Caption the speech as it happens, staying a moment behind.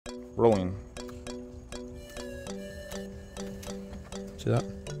rolling. See that?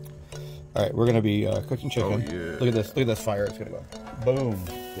 All right, we're gonna be cooking chicken. Oh, yeah. Look at this fire. It's gonna go. Boom.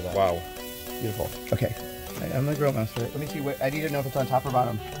 Wow. Beautiful. Okay. I'm the grill master. Let me see what I need to know if it's on top or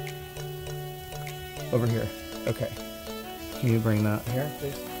bottom. Over here. Okay. Can you bring that here,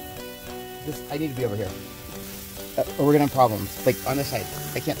 please? I need to be over here. Or we're gonna have problems. Like on this side.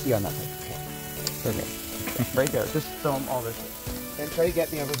 I can't see on that side. Okay. Okay. Right there. Just film all this. And try to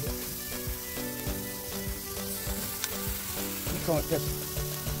get me over here. Keep going. Just.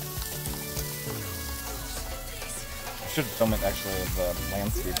 Should film it actually the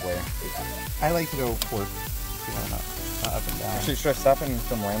landscape way. I like to go forward, you know, not up and down. Actually, should I stop and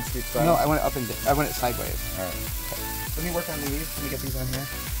film landscape side? No, I want it up and I want it sideways. All right. Okay. Let me work on these. Let me get these on here.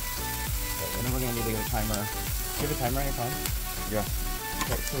 Okay, and then we're gonna need to get a timer. Do you have a timer on your phone? Yeah.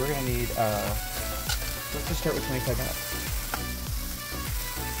 Okay, so we're gonna need. Let's just start with 25 minutes.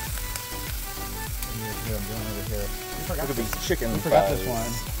 What I'm doing over here. Look at these chicken We forgot thighs. this one.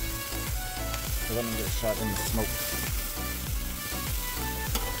 So let me get a shot in the smoke.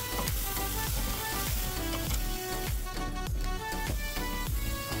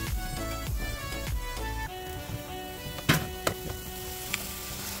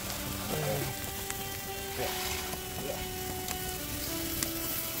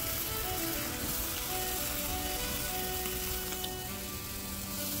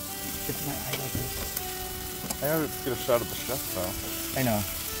 It's my eye like this. I gotta get a shot of the chef though. I know.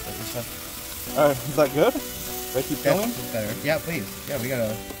 Is that good? Do I keep filming? That's better. Yeah, please. Yeah, we have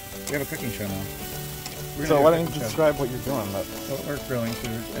a cooking show now. So why don't you describe what you're doing? So we're grilling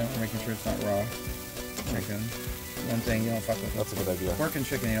food and we're making sure it's not raw chicken. One thing you don't fuck with. That's a good idea. Pork and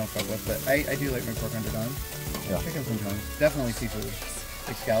chicken you don't fuck with, but I do like my pork underdone. Yeah. Chicken sometimes. Definitely seafood.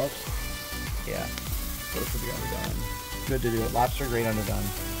 Like scallops. Yeah. Those should be underdone. Good to do it. Lobster, great underdone.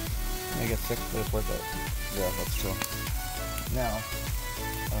 I get sick, but it's worth it. Yeah, that's true. Now,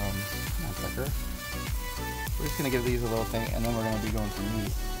 cracker. We're just gonna give these a little thing, and then we're gonna be going for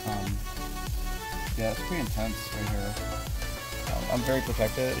meat. Yeah, it's pretty intense right here. I'm very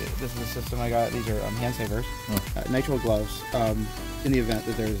protected. This is the system I got. These are hand savers, nitrile gloves. In the event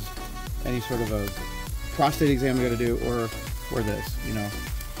that there's any sort of a prostate exam we got to do, or this, you know,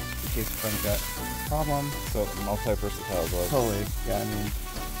 in case a friend's got a problem. So multi-versatile gloves. Totally. Yeah, I mean,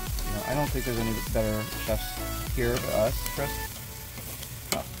 you know, I don't think there's any better chefs here than us, Chris.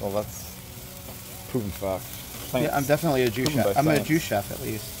 Oh, well, that's proven fact. Science. Yeah, I'm definitely a Jew chef. I'm science. a Jew chef, at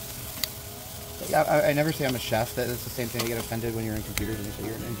least. Yeah, I never say I'm a chef. That is the same thing. You get offended when you're in computers and you say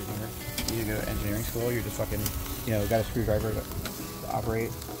you're an engineer. You go to engineering school. You're just fucking, you know, got a screwdriver to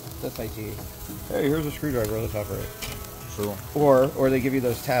operate. That's IT. Hey, here's a screwdriver. Let's operate. True. Or they give you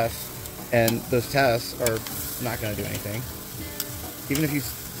those tests, and those tests are not going to do anything. Even if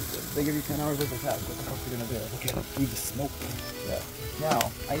they give you 10 hours worth of tests, what the fuck are you going to do? Okay, let's need to smoke. Yeah.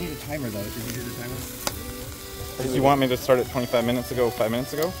 Now, I need a timer though. Did you do the timer? Did you want me to start at 25 minutes ago, 5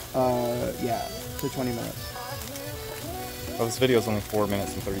 minutes ago? Yeah, for 20 minutes. Well, this video is only 4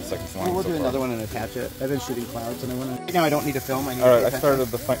 minutes and 30 seconds long. Well, we'll so do far. another one and attach it. I've been shooting clouds and I want to... Right now I don't need to film. I need Alright, to I started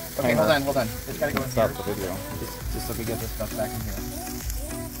the timer. Okay, hold on. It's got to go in Stop here. the video. Just let me get this stuff back in here.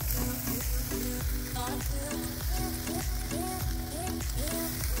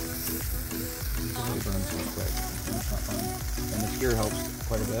 It burns real quick. That's not fun. And the sear helps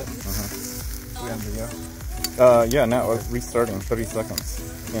quite a bit. We on video? Yeah, now restarting. 30 seconds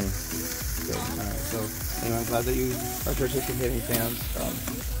in. Good. Alright, so anyway, I'm glad that you are participating, fans.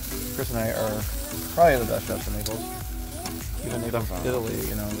 Chris and I are probably the best chefs in Naples. Even Naples, Italy,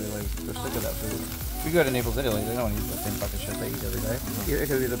 you know, they're sick of that food. If you go to Naples, Italy, they don't eat the same fucking shit they eat every day. It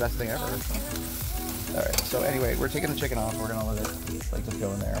could be the best thing ever. Alright, so anyway, we're taking the chicken off. We're gonna let it like just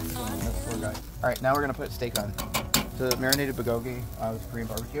go in there. Alright, now we're gonna put steak on. The marinated bulgogi with Korean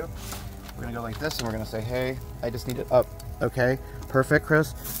barbecue. We're gonna go like this, and we're gonna say, "Hey, I just need it up." Okay, perfect,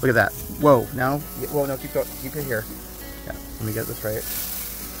 Chris. Look at that. Whoa, now, whoa, no, keep going, keep it here. Yeah, let me get this right.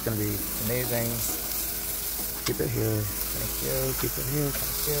 It's gonna be amazing. Keep it here. Thank you. Keep it here.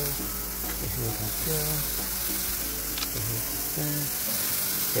 Thank you. Keep it here. Thank you. Keep it here. Thank you.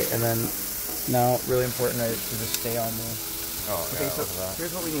 Okay, and then now, really important to just stay on the. Oh, okay, yeah, so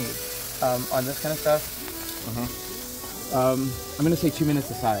here's what we need. On this kind of stuff. I'm gonna say 2 minutes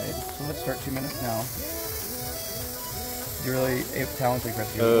aside. So let's start 2 minutes now. You're really talented,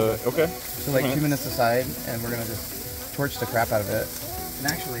 Chris. Okay. So like 2 minutes aside, and we're gonna just torch the crap out of it. And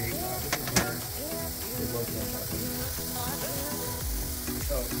actually, this is where the blowtorch happens.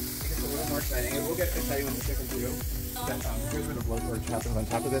 So it gets a little more exciting. It will get exciting with the chicken too. But here's where the blowtorch happens on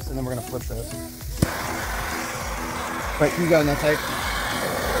top of this, and then we're gonna flip this. Right, can you go on that side?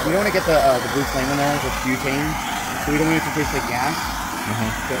 we don't want to get the blue flame in there, the butane, so we don't want it to taste like gas.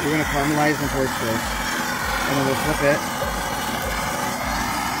 So we're going to caramelize and torch this, and then we'll flip it.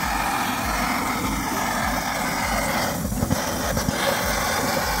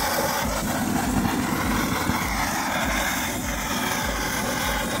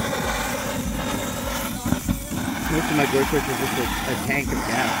 Most of my blow torch is just a tank of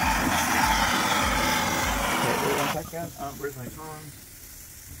gas. Okay, wait 1 second. Where's my phone?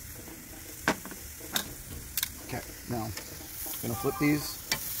 Okay, now I'm gonna flip these,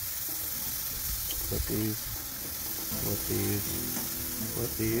 flip these, flip these,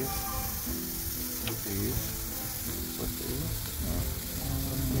 flip these, flip these, flip these, flip these.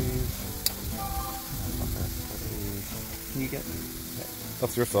 Can you get? Okay.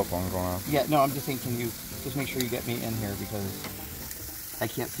 That's your cell phone going on. Yeah, no, I'm just saying, can you just make sure you get me in here because I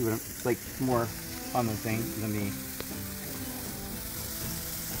can't see what I'm like more on the thing than me.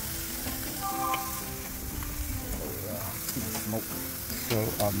 Smoke. So,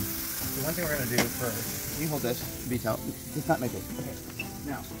 the one thing we're gonna do first, you hold this, beat out. Just not make it. Okay.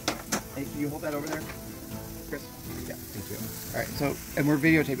 Now, hey, can you hold that over there, Chris? Yeah, thank you. All right. So, and we're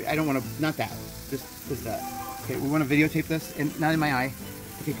videotaping. I don't want to, not that. Just that. Okay, we want to videotape this, and not in my eye.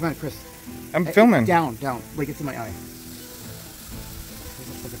 Okay, come on, Chris. I'm filming. Down, like it's in my eye.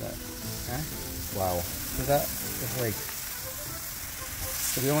 Look at that. Okay. Wow. So that is like.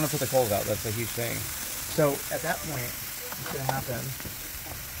 So we don't want to put the coals out. That's a huge thing. So at that point, what's gonna happen?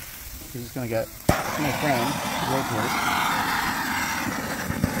 He's just gonna get my friend, road torch.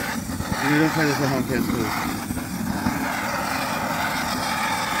 And we don't try this at home, kids, because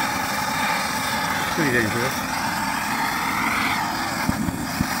it's pretty dangerous.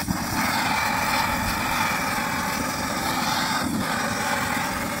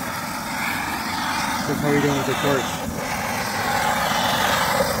 That's how we're doing with the torch.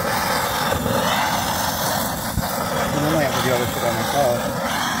 And then I have to do all this shit by myself.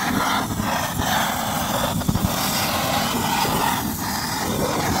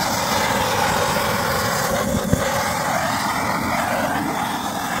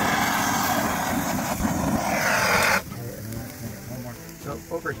 So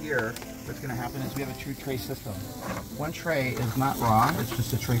over here, what's going to happen is we have a true tray system. One tray is not raw, it's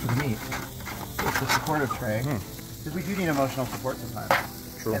just a tray for the meat. It's a supportive tray, because we do need emotional support sometimes.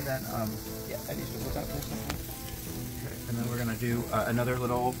 True. And then, yeah, I need to look out for a second. Okay, and then we're gonna do another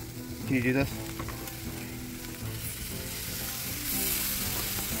little. Can you do this?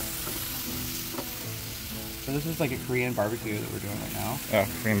 So this is like a Korean barbecue that we're doing right now. Yeah,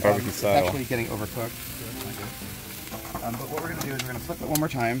 Korean barbecue style. It's actually getting overcooked. So that's not good. But what we're gonna do is we're gonna flip it one more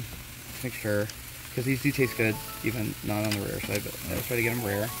time, make sure, because these do taste good, even not on the rare side. But let's try to get them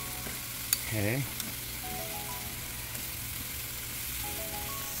rare. Okay.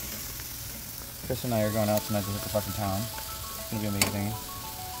 Chris and I are going out tonight to hit the fucking town. It's gonna be amazing.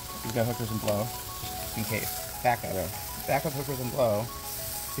 We've got hookers and blow, just in case. Backup. Yeah. Backup hookers and blow,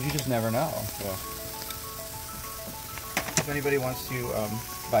 because you just never know. Yeah. If anybody wants to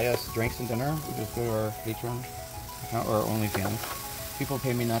buy us drinks and dinner, we just go to our Patreon account or our OnlyFans. People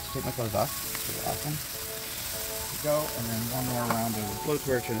pay me not to take my clothes off. It's awesome. Go, and then one more round of blow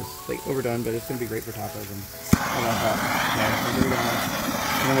torch, and it's like overdone, but it's gonna be great for tacos and all that. Okay, so here we go.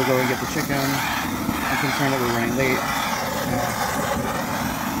 And then we'll go and get the chicken. I'm concerned that we're running late.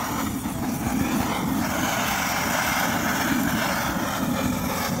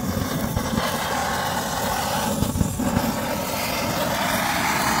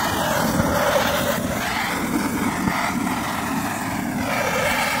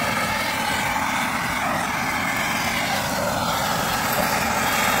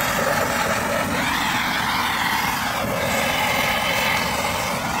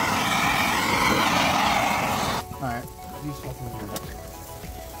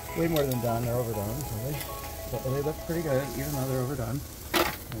 Way more than done. They're overdone, really. But they look pretty good, even though they're overdone.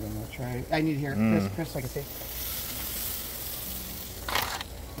 I'm gonna try. I need here, Chris, I can see.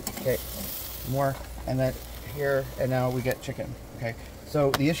 Okay, more, and then here, and now we get chicken. Okay, so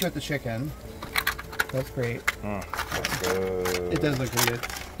the issue with the chicken, that's great. Oh, that's good. It does look pretty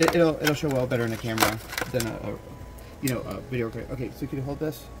good. It'll show well better in the camera than a video record. Okay, so can you hold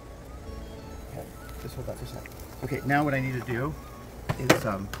this? Okay, just hold that for a sec. Okay, now what I need to do is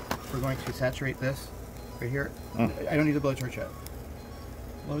we're going to saturate this right here. I don't need a blowtorch yet.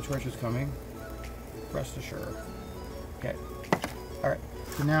 Blowtorch is coming. Rest assured. Okay. All right.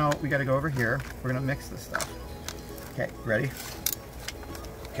 So now we got to go over here. We're gonna mix this stuff. Okay. Ready?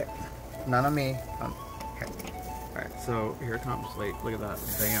 Okay. None on me. Okay. All right. So here it comes. Like, look at that.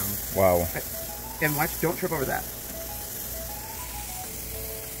 Bam. Wow. Okay. And watch. Don't trip over that.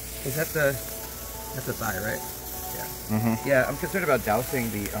 Is that the... That's the thigh, right? Yeah. Mm-hmm. Yeah, I'm concerned about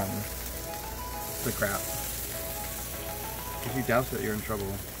dousing the crap. If you douse it, you're in trouble.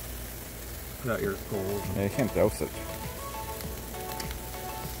 Put out your cold. Yeah, you can't douse it.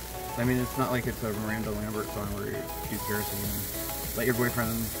 I mean, it's not like it's a Miranda Lambert song where you use kerosene and let your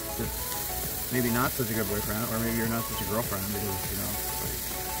boyfriend that's maybe not such a good boyfriend, or maybe you're not such a girlfriend because, you know, like,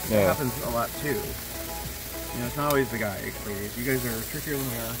 that happens a lot too. You know, it's not always the guy, ladies. You guys are trickier than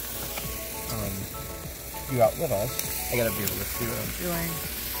we are. You outlive us. I gotta be able to see what I'm doing.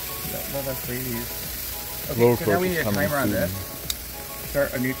 You outlive us, ladies. Okay, so now we need a timer on this.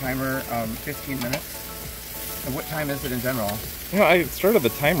 Start a new timer, 15 minutes. And what time is it in general? You know, I started the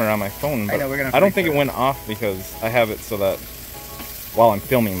timer on my phone, but I don't think it went off because I have it so that while I'm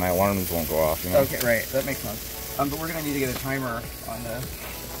filming, my alarms won't go off. You know? Okay, right. That makes sense. But we're gonna need to get a timer on this.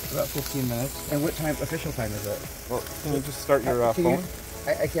 About 15 minutes. And what time? Official time is it? Well, can you just start your phone?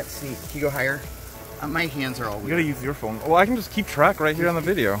 I can't see. Can you go higher? My hands are all weird. You gotta use your phone. Well, I can just keep track right here on the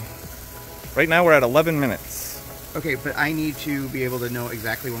video. Right now we're at 11 minutes. Okay, but I need to be able to know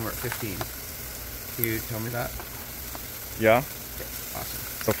exactly when we're at 15. Can you tell me that? Yeah. Okay,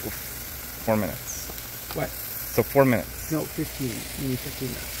 awesome. So 4 minutes. What? So 4 minutes. No, 15. You need 15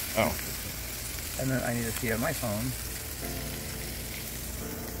 minutes. Oh. And then I need to see on my phone.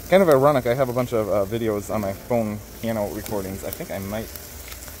 Kind of ironic, I have a bunch of videos on my phone, piano recordings. I think I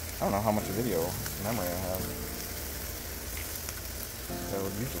don't know how much video memory I have. I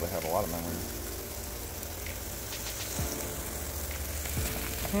would usually have a lot of memory.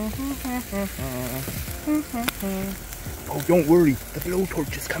 Oh, don't worry. The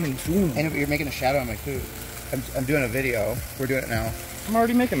blowtorch is coming soon. I know, but you're making a shadow on my food. I'm doing a video. We're doing it now. I'm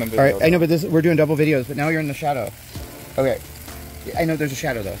already making the video. All right, I know, but we're doing double videos, but now you're in the shadow. Okay. I know there's a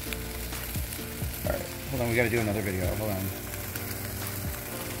shadow, though. All right. Hold on. We got to do another video. Hold on.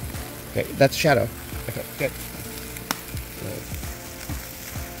 Okay. That's shadow. Okay. Good.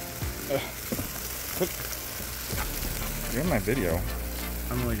 You're in my video.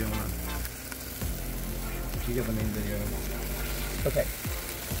 I'm only doing one. You get the main video. Okay.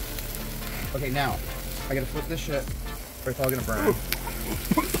 Okay, now. I got to flip this shit, or it's all going to burn.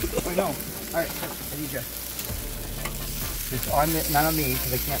 Wait, no. All right. I need you. It's on the, not on me,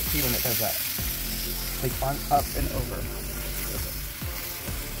 because I can't see when it does that. Like on, up and over. Okay.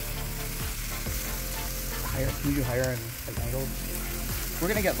 Higher, can you do higher and like angled? We're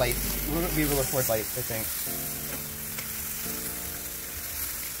gonna get light. We're gonna be able to afford light, I think.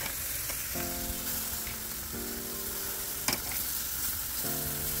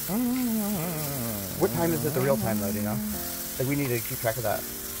 What time is it the real time though, do you know? Like we need to keep track of that.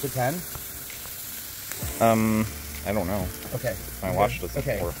 Is it 10? I don't know. Okay. My watch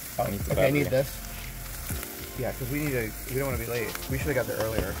doesn't work. I need this. Yeah, because we don't want to be late. We should have got there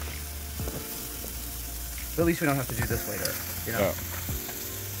earlier. But at least we don't have to do this later, you know? Yeah.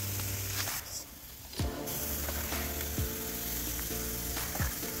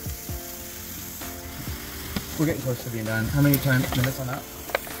 We're getting close to being done. How many minutes on that?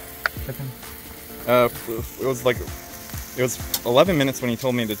 Chicken? It was 11 minutes when he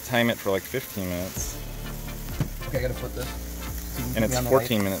told me to time it for like 15 minutes. Okay, I gotta flip this. And it's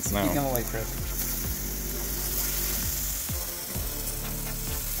 14 minutes now. Keep me on the light, Chris.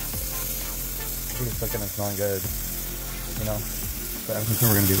 We're just looking and smelling good, you know? But I'm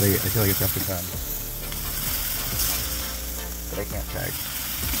concerned we're gonna be late. I feel like it's after 10. But I can't tag.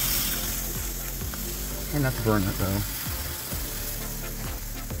 And not to burn it though.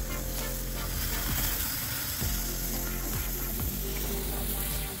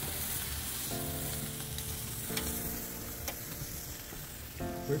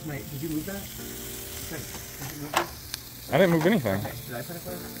 Where's my, did you move that? Okay. Did you move this? I didn't move anything. Okay. Did I put it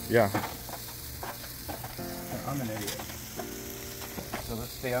there? Yeah. I'm an idiot. So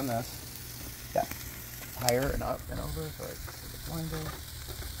let's stay on this. Yeah. Higher and up and over so it's blinded.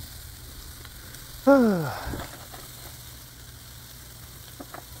 Cool.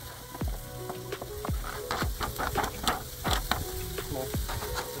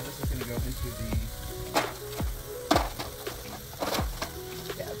 So this is going to go into the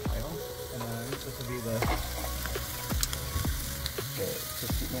title. And then this will be the... Okay,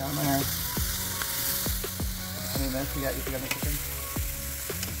 just keep me on there. How many minutes you got on the chicken?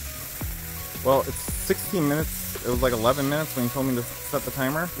 Well, it's 16 minutes. It was like 11 minutes when you told me to set the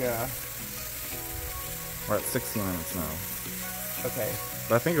timer. Yeah. We're at 16 minutes now. Okay.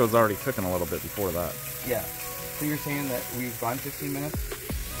 But I think it was already cooking a little bit before that. Yeah. So you're saying that we've gone 15 minutes?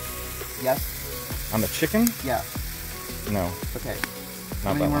 Yes? On the chicken? Yeah. No. Okay.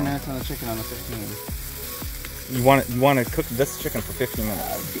 Not How many more long. minutes on the chicken on the 15? You want to cook this chicken for 15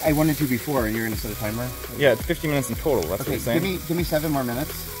 minutes. I wanted to before, and you're gonna set a timer. Yeah, it's 15 minutes in total. That's okay, what you're saying. Give me 7 more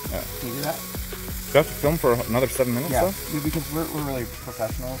minutes. Yeah. Can you do that? Do I have to film for another 7 minutes? Yeah, though? because we're really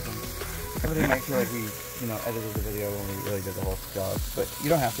professionals, and everybody might feel like we, edited the video when we really did the whole job. But you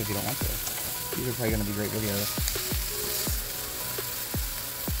don't have to if you don't want to. These are probably gonna be great videos.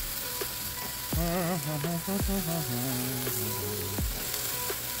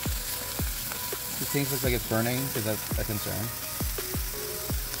 This thing looks like it's burning, because that's a concern.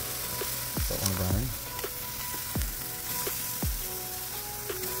 Don't want to burn.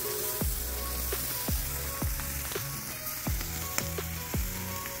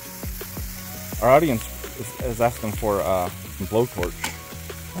 Our audience is asking for some blowtorch.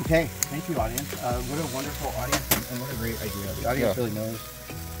 Okay, thank you, audience. What a wonderful audience, and what a great idea. The audience really knows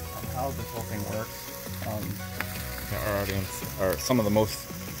how this whole thing works. Our audience are some of the most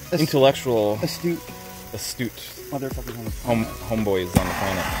intellectual, astute motherfuckers on the homeboys on the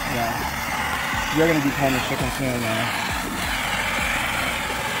planet. Yeah, you're gonna be pulling the chicken soon, man.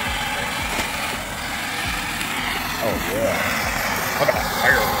 Oh yeah! Look at that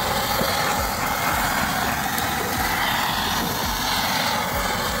fire!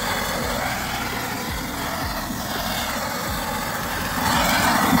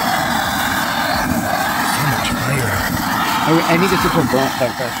 I need to see some burnt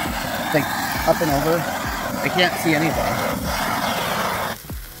stuff first. Like, up and over. I can't see anything.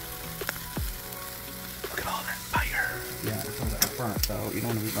 Look at all that fire. Yeah, it's all that burnt, so you don't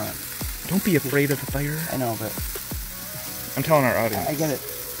want to be burnt. Don't be afraid of the fire. I know, but... I'm telling our audience. I get it.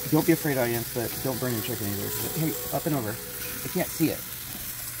 Don't be afraid, audience, but don't burn your chicken either. Hey, up and over. I can't see it.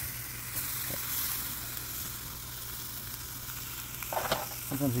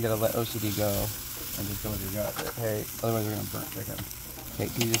 Sometimes you gotta let OCD go. And just go with your gut. Hey, otherwise we're gonna burn chicken. Okay,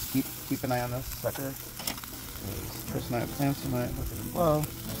 can you just keep an eye on this sucker? Chris and I have plans tonight. Look at him. Whoa.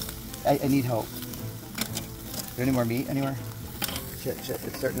 I need help. Is there any more meat anywhere? Shit,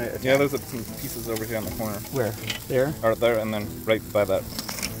 it's starting to attack. Yeah, there's some pieces over here on the corner. Where? There? Or there, and then right by that.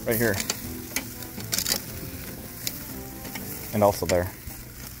 Right here. And also there.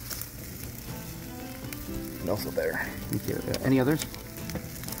 And also there. Thank you. Any others?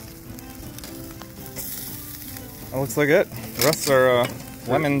 That looks like it. The rest are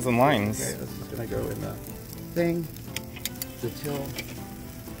lemons and limes. Okay, this is gonna go in the thing. The till.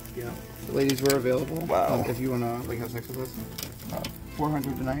 Yeah. The ladies were available. Wow. If you wanna have sex with us.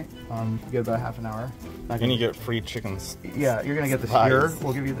 400 tonight. You get about half an hour. And you get free chickens. Yeah, you're gonna get the skewer.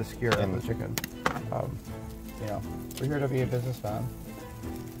 We'll give you the skewer of the chicken. We're here to be a businessman.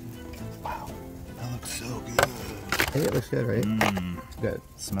 Wow. That looks so good. Hey, it looks good, right? It's good.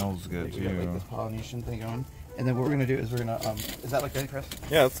 Smells good too. Got, like, this pollination thing going. And then what we're gonna do is we're gonna is that like good, Chris?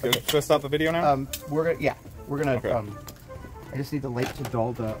 Yeah, that's good. Should I stop the video now? We're gonna okay. I just need the light to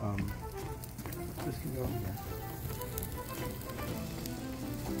dull the this can go in here.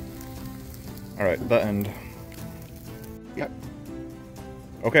 Alright, the end. Yep.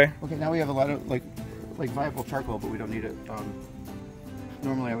 Okay. Okay, now we have a lot of like viable charcoal, but we don't need it.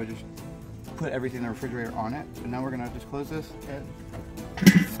 Normally I would just put everything in the refrigerator on it, and now we're gonna just close this and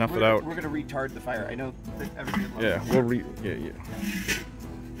snuff it out. We're gonna retard the fire. I know that everybody loves yeah.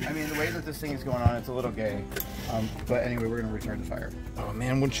 I mean, the way that this thing is going on, it's a little gay. But anyway, we're gonna retard the fire. Oh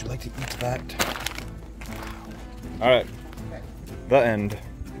man, wouldn't you like to eat that? Alright. Okay. The end.